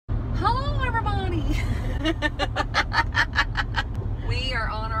We are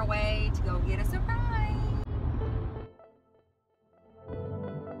on our way to go get a surprise.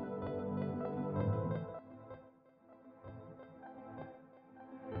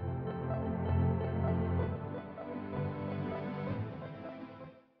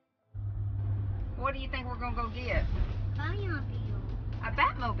 What do you think we're gonna go get? Batmobile. A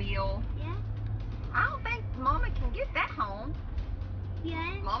Batmobile? Yeah. I don't think Mama can get that home.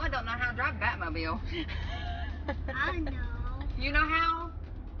 Yeah. Mama don't know how to drive a Batmobile. I know. You know how?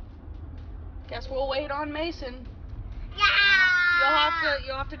 Guess we'll wait on Mason. Yeah.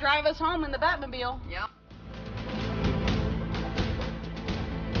 You'll have to drive us home in the Batmobile. Yep.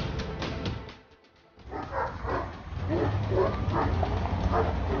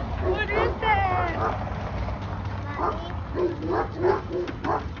 What is that? Mommy.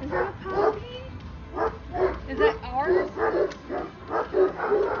 Is that a puppy? Is that ours?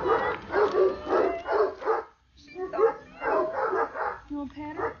 You want to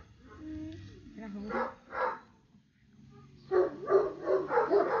pet her? Can I hold her?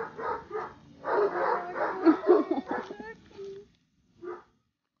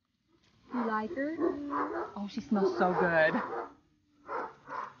 You like her? Oh, she smells so good.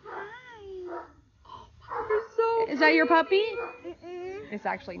 Is that your puppy? It's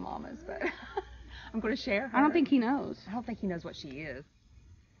actually Mama's, but I'm going to share her. I don't think he knows. I don't think he knows what she is.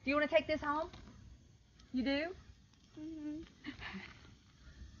 Do you want to take this home? You do?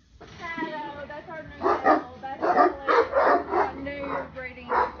 Shadow, that's our new animal. That's our new breeding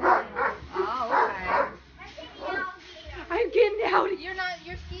animal. Oh, okay. I'm getting out.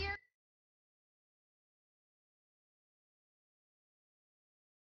 You're scared?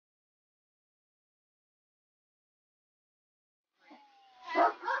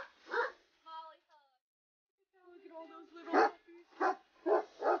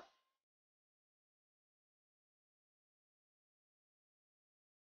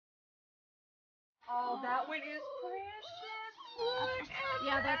 Oh, that one is precious.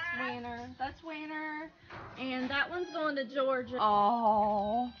 Yeah, that's Winter. That's Winter. And that one's going to Georgia.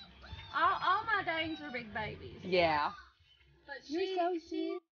 Oh. All my Danes are big babies. Yeah. But You're so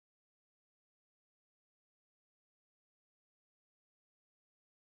cute.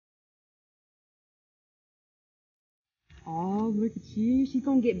 Oh, look at you. She's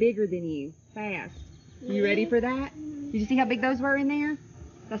going to get bigger than you. Fast. You ready for that? Did you see how big those were in there?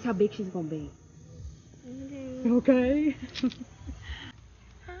 That's how big she's going to be. Okay.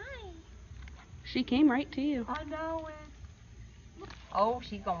 Hi. She came right to you. I know it. Oh,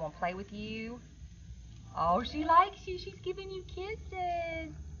 she's going to want to play with you. Oh, she likes you. She's giving you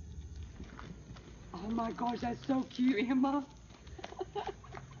kisses. Oh my gosh, that's so cute, Emma.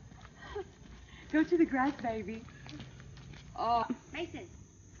 Go to the grass, baby. Oh, Mason.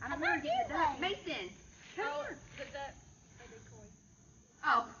 I don't know where to get the duck. Mason, come here.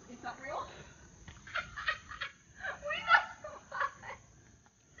 Oh, it's not real? We know.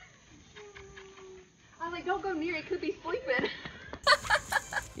 I was like, don't go near it. It could be sleeping.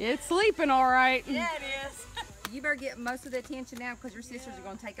 It's sleeping all right. Yeah, it is. You better get most of the attention now because your sisters are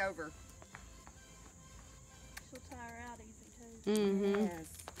going to take over. She'll tire out easy, too. Mm-hmm. Yes.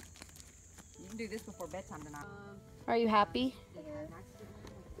 You can do this before bedtime tonight. Are you happy?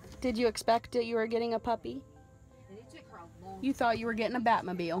 Did you expect that you were getting a puppy? You thought you were getting a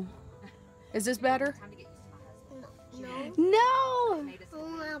Batmobile. Is this better? No. No! I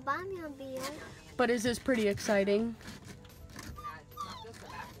want a Batmobile. But is this pretty exciting?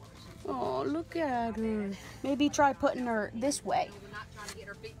 Oh, look at her. Maybe try putting her this way.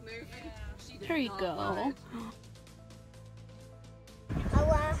 There you go. I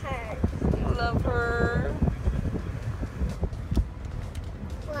want her. I love her.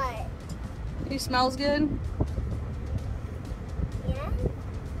 What? He smells good. Yeah?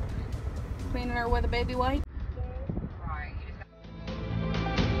 Cleaning her with a baby wipe.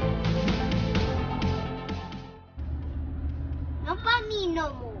 No para mí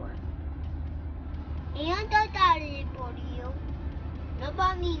no more. And the daddy for you. No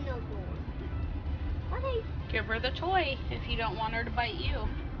para mí no more. Okay. Give her the toy if you don't want her to bite you.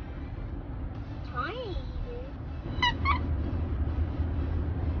 Tiny.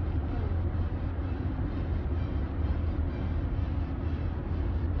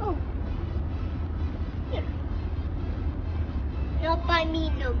 Oh. Here. No para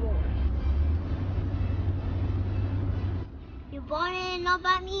mí no more. You bought it not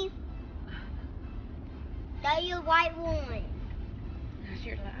by me? That's your white one. That's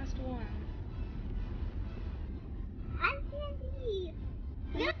your last one. I'm Sandy.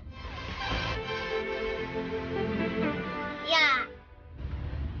 Yeah.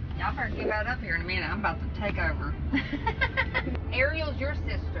 Y'all better get out up here in a minute. I'm about to take over. Ariel's your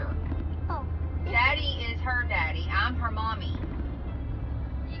sister. Oh. Daddy is her daddy. I'm her mommy.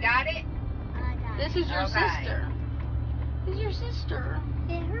 You got it? I got This is your Okay. sister. This is your sister.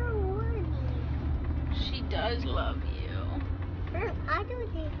 it. Her warning. She does love you. I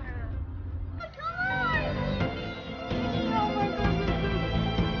don't think her. Oh, come on. Oh my goodness.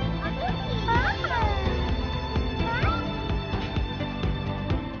 I don't think her.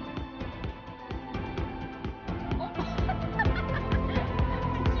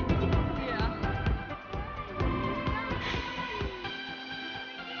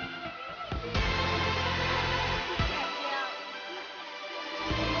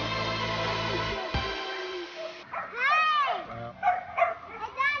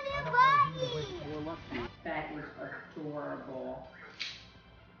 That is adorable.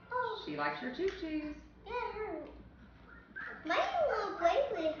 She likes your choo-choos. Mine won't play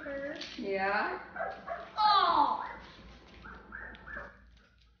with her. Yeah? Oh!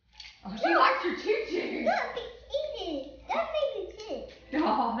 Oh, she likes your choo-choos. Look, eat it. That makes me sick.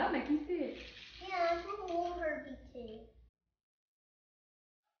 Oh, that'll make you sick. Yeah, that's what won't hurt me too.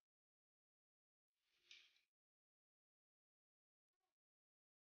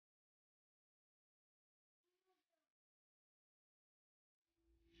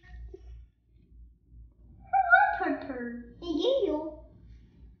 Her turn. You.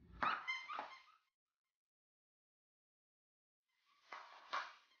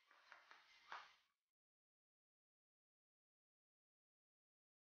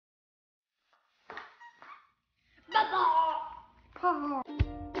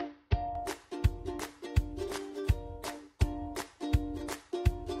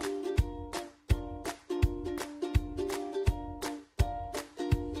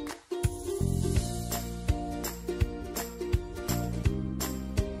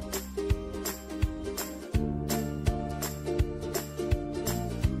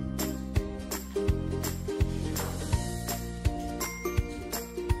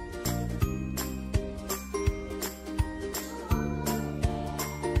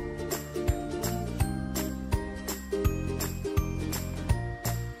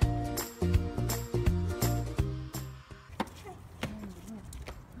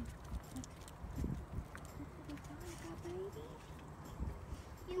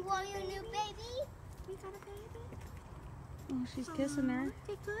 You want your new baby? You got a baby? Oh, she's kissing her.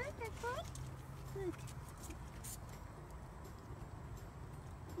 They're good? They're good? Good.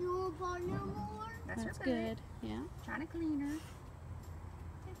 You won't want no more? That's good. Yeah. Trying to clean her.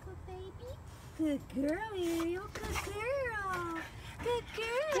 They're good, baby? Good girl, Ariel. Good girl. Good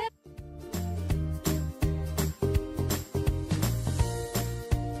girl.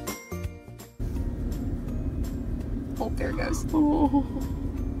 Oh, there it goes. Oh.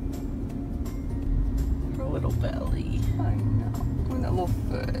 Her little belly. I know. And that little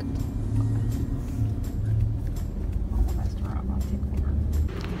foot.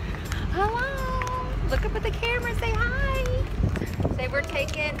 Hello. Look up at the camera. Say hi. Say we're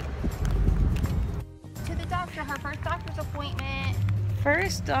taking to the doctor. Her first doctor's appointment.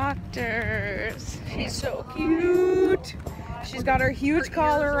 First doctors. She's so cute. She's got her huge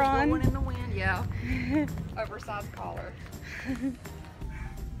collar on. Blowing in the wind. Yeah. Oversized collar.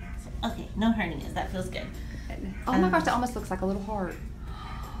 Okay, no hernias. That feels good. Oh my gosh, that almost looks like a little heart.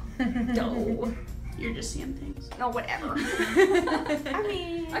 No. You're just seeing things. No, whatever. I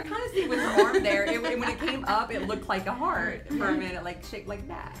mean, I kind of see with her arm there. When it came up, it looked like a heart for a minute, like shaped like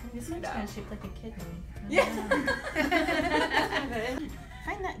that. This one's kind of shaped like a kidney. Yeah.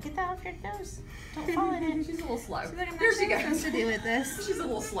 Find that. Get that off your nose. Don't fall in it. She's a little slow. She's like, I'm Here not she sure what goes. to do with this. She's a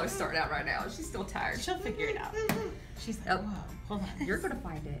little slow starting out right now. She's still tired. She'll figure it out. She's like, Oh. whoa, hold on. You're gonna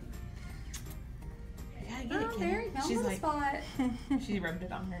find it. I gotta get it, Oh, Kim. there you go. She's Little like, spot. she rubbed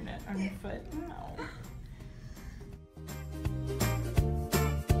it on her neck, on her foot. No.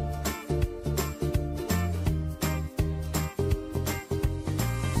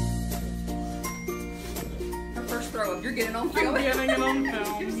 Her first throw up. You're getting on film. I'm getting it on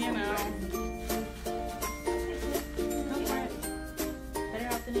film, you know. Go for it. Better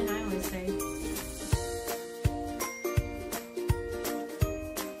often than I always say.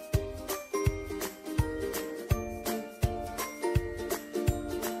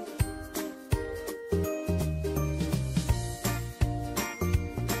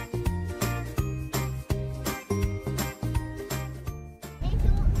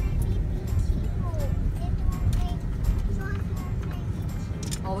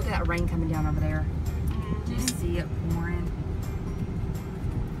 Oh, look at that rain coming down over there. Do you see it pouring?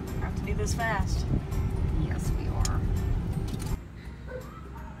 I have to do this fast. Yes, we are.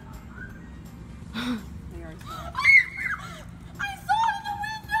 I saw it in the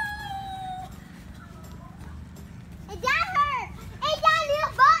window. Is that her? Is that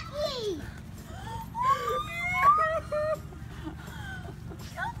little Bucky? Is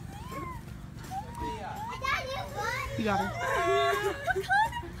that little Bucky? You got her.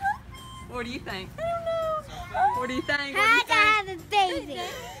 What do you think? I don't know. What do you think? I gotta have a baby.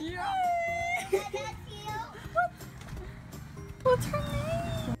 Yeah. What's her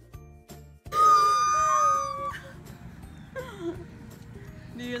name?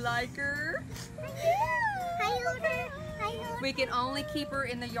 Do you like her? I hold her. We can only keep her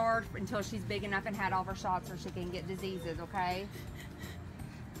in the yard until she's big enough and had all of her shots or she can get diseases, okay?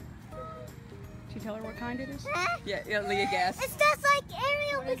 Did you tell her what kind it is? Yeah, Leah guessed. It's just like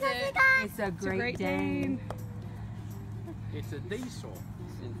Ariel because we got. It's a It's a Great Dane. It's a diesel.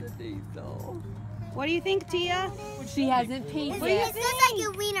 It's a diesel. What do you think, Tia? She hasn't peed It's yet. just like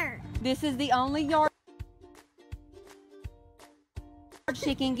a wiener. This is the only yard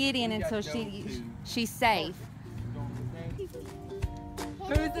she can get in until she's safe.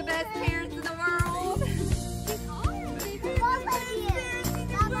 Who's the best parents in the world?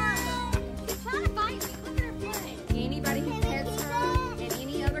 Anybody who pets her and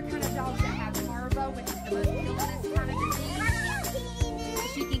any other kind of dogs that have parvo, which is the most villainous kind of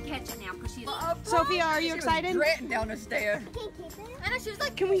disease, she can catch it now because she's. Sophia, are you excited? Dressing down the stairs. I know, she was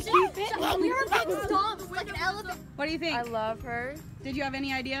like, Can we keep it? we were big stomps like an elephant. What do you think? I love her. Did you have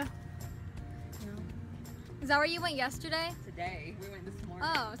any idea? Is that where you went yesterday? Today, we went this morning.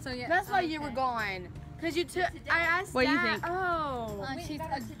 Oh, so yeah. That's why you were gone. Cause you took. I asked What do you Dad. think? Oh. She's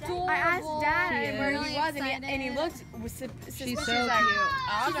adorable. I asked Dad She where is. he was, and he Really looked suspicious. She's so like, cute.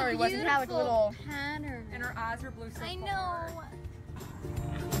 I don't know where he was. He had like a little. pattern. And her eyes are blue so I far. know.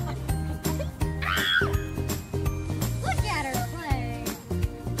 Look at her play.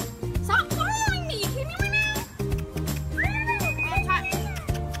 Stop following me. Can you hear me?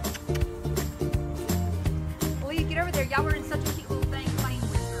 Leah, get over there. Y'all were in such a cute little thing playing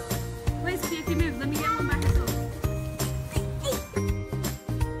with her. Please see if you move. Let me get one by herself.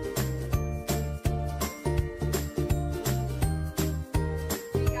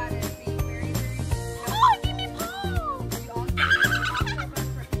 You gotta be very, very. Oh, give me Paul. You also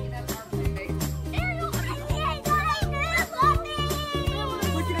Ariel,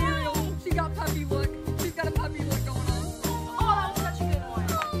 look at Ariel. She got puppy look. She's got a puppy look going on. Oh, that was such a good one.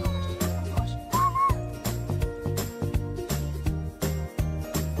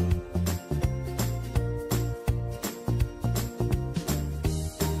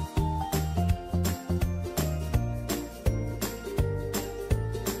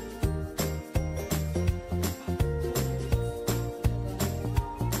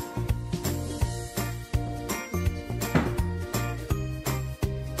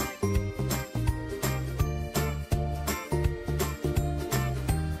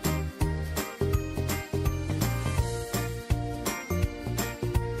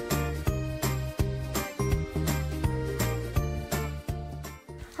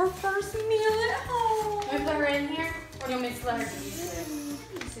 Her first meal at home. Can we put her in here, or do you want me to let her get used to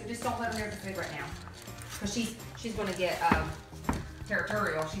it? So just don't let her near the food right now. Because she's going to get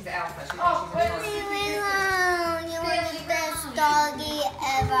territorial. She's the alpha. She's Oh, she's wait. You were the best doggy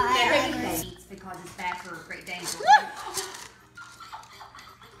ever. He eats because it's bad for Great Dane. That's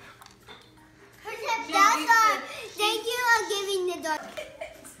all. Thank you for giving the dog.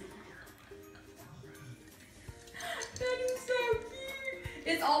 That is so cute.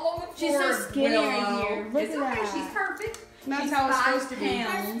 It's all on the floor. She's so skinny right Willow. here. Look It's at okay. that. She's perfect. That's She's how it's 5 supposed to be.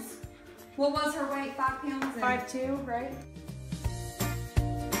 pounds. What was her weight? 5 pounds? And 5'2", right?